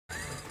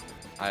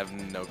I have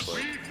no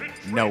clue.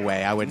 No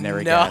way. I would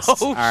never guess.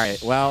 All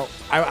right. Well,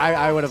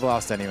 I would have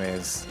lost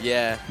anyways.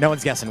 Yeah. No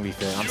one's guessing Wii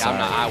Fit. I'm sorry.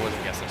 I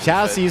wasn't guessing.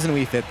 Shout out to using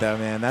Wii Fit though,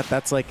 man.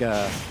 That's like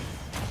a.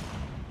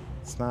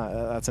 It's not.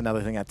 That's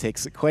another thing that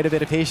takes quite a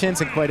bit of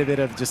patience and quite a bit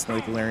of just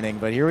like learning.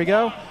 But here we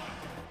go.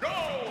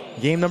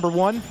 Game number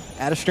 1.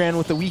 Adastran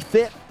with the Wii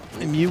Fit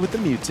and Mew with the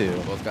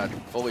Mewtwo. Both got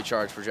fully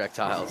charged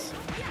projectiles.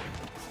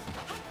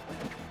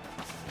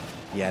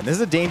 Yeah, this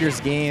is a dangerous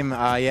game.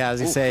 Yeah,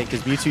 as you say,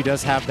 because Mewtwo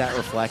does have that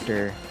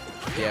reflector.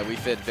 Yeah, Wii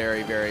Fit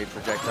very, very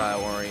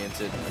projectile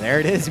oriented. There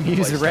it is.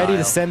 Mew's ready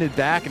to send it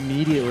back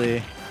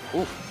immediately.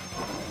 Ooh.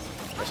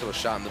 Nice little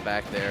shot in the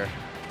back there.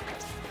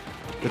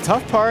 The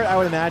tough part, I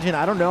would imagine,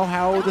 I don't know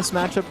how this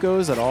matchup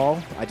goes at all.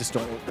 I just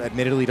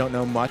admittedly don't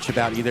know much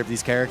about either of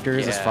these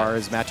characters as far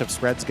as matchup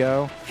spreads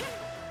go.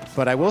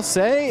 But I will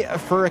say,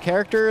 for a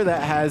character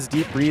that has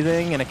deep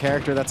breathing and a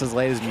character that's as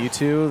light as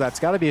Mewtwo,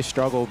 that's got to be a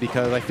struggle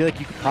because I feel like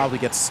you could probably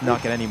get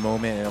snuck at any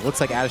moment. And it looks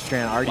like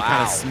Adastran already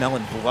kind of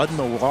smelling blood in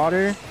the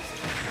water.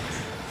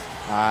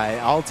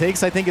 All it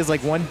takes, I think, is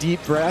like one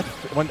deep breath.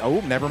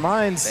 Oh, never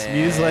mind.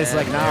 Mew's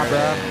like, nah,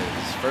 bro.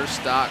 First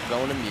stock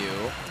going to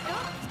Mew.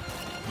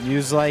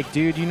 Mew's like,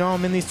 dude, you know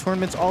I'm in these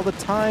tournaments all the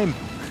time.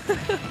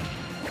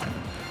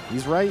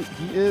 He's right.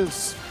 He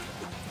is.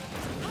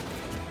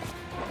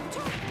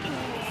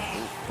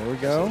 There we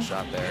go.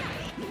 Shot there.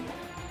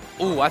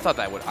 Ooh, I thought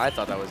that was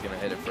gonna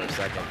hit it for a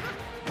second.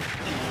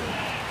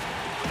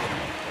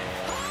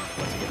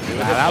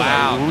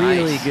 That was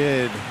really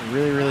good.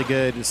 Really, really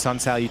good Sun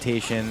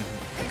Salutation.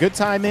 Good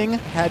timing.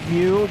 Had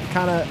Mew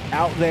kind of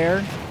out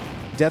there,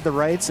 dead the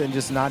rights, and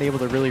just not able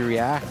to really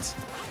react.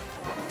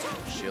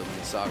 Shielding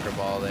the soccer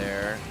ball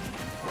there.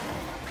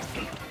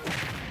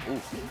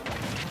 Ooh.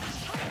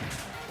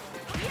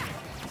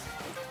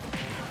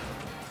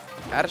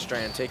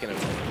 Adastran taking a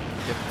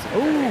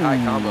very high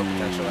combo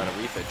potential out of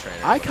Wii Fit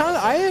trainer.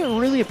 I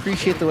really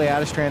appreciate the way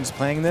Adastran's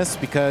playing this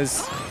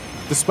because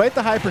despite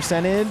the high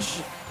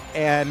percentage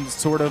and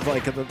sort of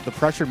like the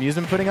pressure Mew's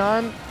been putting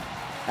on,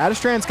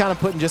 Adastran's kind of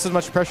putting just as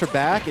much pressure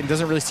back and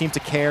doesn't really seem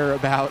to care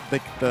about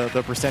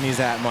the percent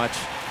he's at much.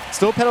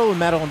 Still pedal to the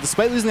metal, and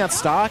despite losing that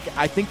stock,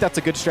 I think that's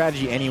a good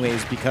strategy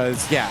anyways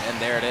because, yeah. And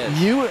there it is.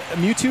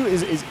 Mewtwo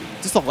is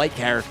just a light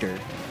character.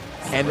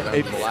 And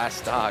the last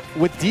stock.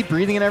 With deep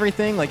breathing and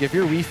everything, like if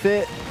you're Wii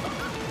Fit,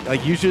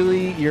 like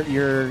usually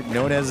you're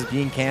known as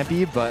being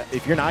campy, but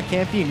if you're not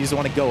campy and you just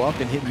want to go up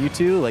and hit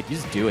Mewtwo, like you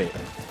just do it.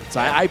 So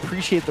I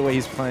appreciate the way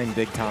he's playing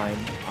big time.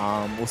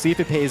 We'll see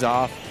if it pays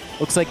off.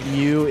 Looks like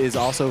Mew is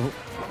also,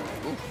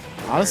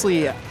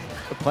 honestly,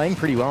 playing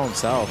pretty well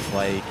himself.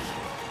 Like,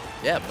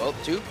 yeah, both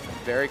two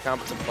very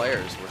competent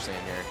players we're seeing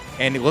here.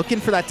 And looking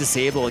for that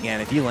disable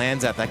again. If he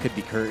lands that could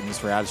be curtains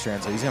for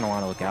Adastran, so he's going to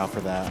want to look out for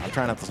that. I'm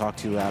trying not to talk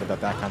too loud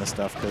about that kind of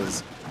stuff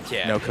because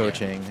no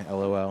coaching,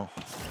 LOL.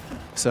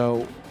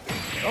 So,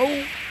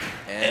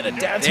 and a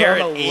down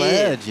tilt on the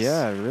ledge.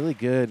 Yeah, really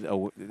good.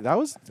 Oh, that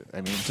was,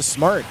 I mean, just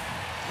smart.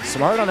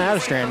 Smart on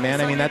Adastran,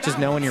 man. I mean, that's just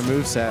knowing your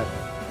moveset.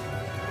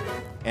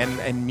 And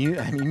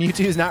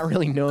Mewtwo is not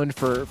really known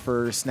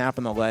for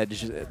snapping the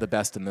ledge the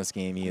best in this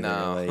game either.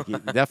 No.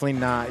 Like, definitely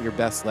not your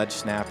best ledge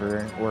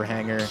snapper or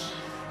hanger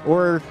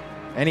or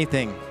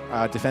anything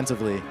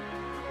defensively.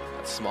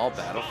 That small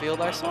battlefield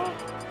I saw.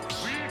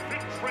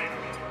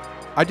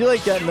 I do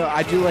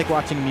like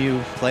watching Mew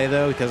play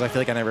though because I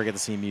feel like I never get to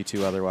see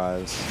Mewtwo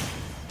otherwise.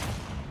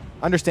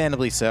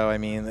 Understandably so. I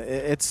mean,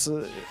 it's.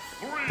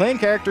 Playing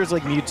characters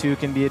like Mewtwo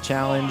can be a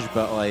challenge,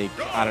 but like,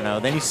 I don't know.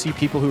 Then you see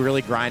people who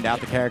really grind out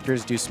the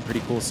characters, do some pretty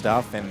cool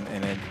stuff, and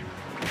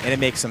it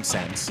makes some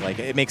sense. Like,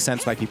 it makes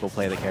sense why people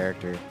play the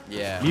character.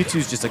 Yeah.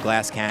 Mewtwo's just a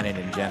glass cannon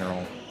in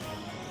general.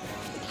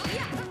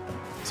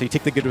 So you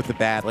take the good with the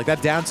bad. Like,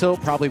 that down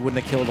tilt probably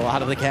wouldn't have killed a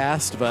lot of the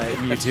cast, but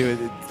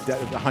Mewtwo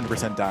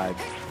 100% died.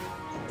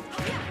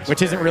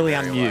 Which isn't really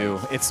on Mew.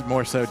 It's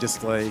more so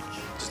just like...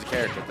 Just a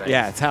character thing.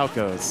 Yeah, it's how it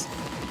goes.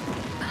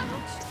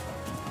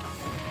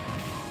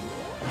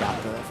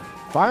 Got the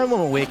Fire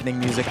Emblem Awakening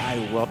music. I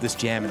love this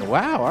jam. And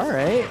wow, all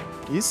right.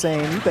 He's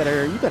saying you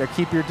better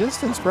keep your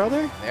distance,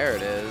 brother. There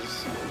it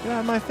is. Get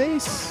out of my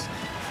face.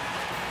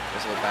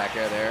 Just a little back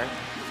air there.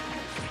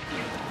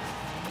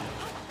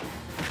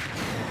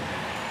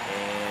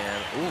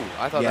 And ooh,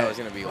 I thought that was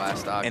gonna be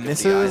last stock. And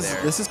this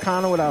is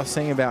kind of what I was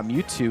saying about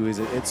Mewtwo. Is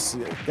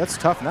that's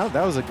tough. Now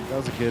that was a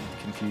good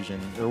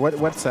confusion. Or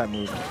what's that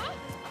move?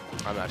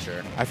 I'm not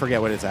sure. I forget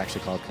what it's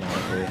actually called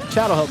canonically.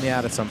 Chat will help me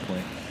out at some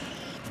point.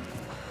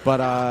 But,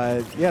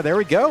 yeah, there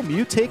we go.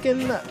 Mew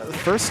taking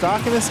first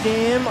stock in this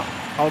game,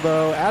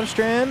 although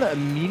Adastran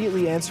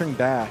immediately answering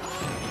back.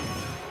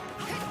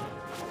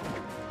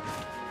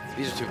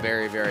 These are two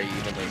very, very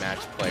evenly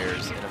matched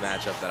players in a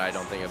matchup that I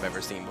don't think I've ever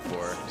seen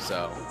before,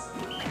 so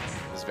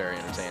it's very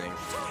entertaining.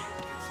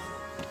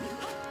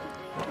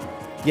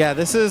 Yeah,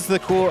 this is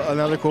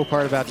another cool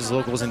part about just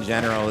locals in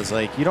general is,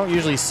 like, you don't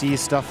usually see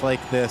stuff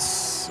like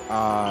this,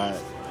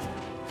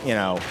 you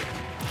know,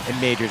 in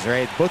majors,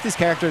 right? Both these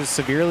characters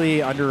severely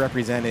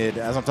underrepresented.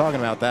 As I'm talking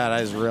about that,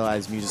 I just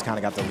realized Mew just kind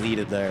of got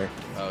deleted there.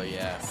 Oh,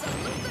 yeah.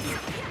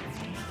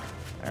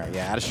 All right,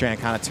 yeah, Adastran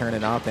kind of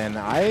turning up, and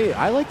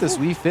I like this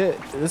Wii Fit.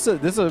 This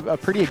is a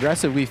pretty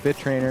aggressive Wii Fit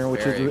trainer,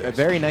 which is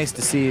very nice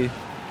to see.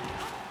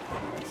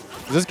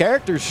 This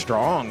character's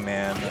strong,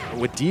 man.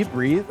 With deep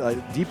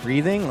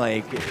breathing,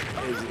 like,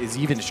 is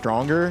even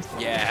stronger.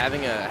 Yeah,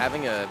 having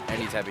a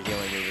any type of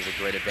healing move is a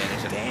great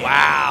advantage. Damn.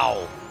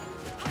 Wow.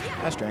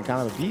 Adastran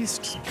kind of a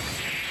beast.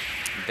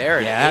 There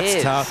it is. Yeah,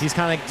 that's tough. He's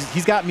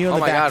got Mew on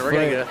the back. Oh my God, we're foot.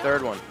 gonna get a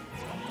third one.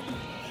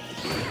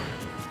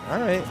 All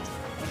right.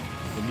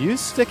 The Mew's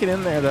sticking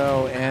in there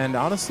though, and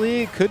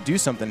honestly, could do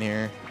something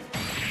here.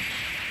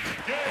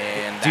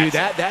 And dude,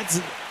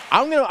 that's.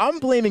 I'm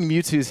blaming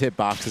Mewtwo's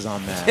hitboxes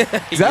on that.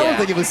 Because I don't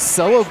think it was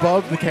so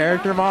above the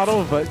character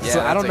model, but yeah,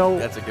 so I don't know.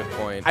 That's a good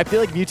point. I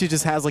feel like Mewtwo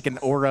just has like an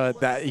aura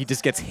that he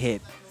just gets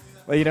hit.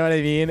 Like, you know what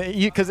I mean?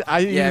 Because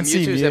I even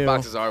see Mewtwo's Mew.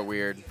 hitboxes are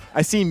weird.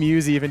 I see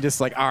Mew's even just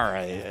like, all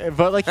right.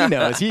 But like he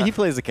knows. he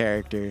plays the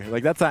character.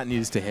 Like that's not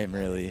news to him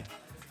really.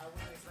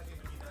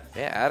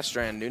 Yeah,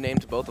 Adastran, new name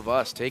to both of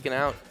us. Taken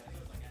out.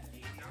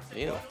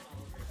 You.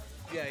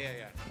 Yeah.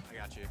 I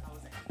got you.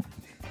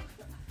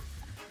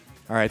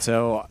 All right,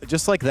 so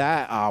just like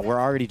that, we're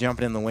already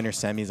jumping in the winter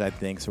semis, I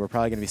think. So we're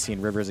probably going to be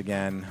seeing Rivers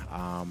again.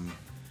 I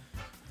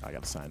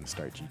got to sign the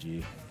start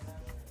GG.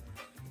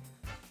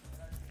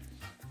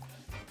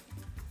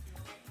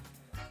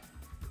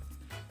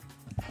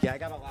 Yeah, I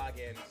got to log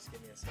in. Just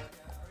give me a second.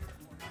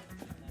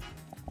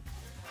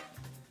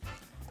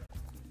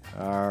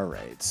 All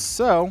right,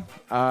 so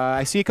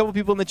I see a couple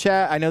people in the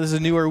chat. I know this is a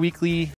newer weekly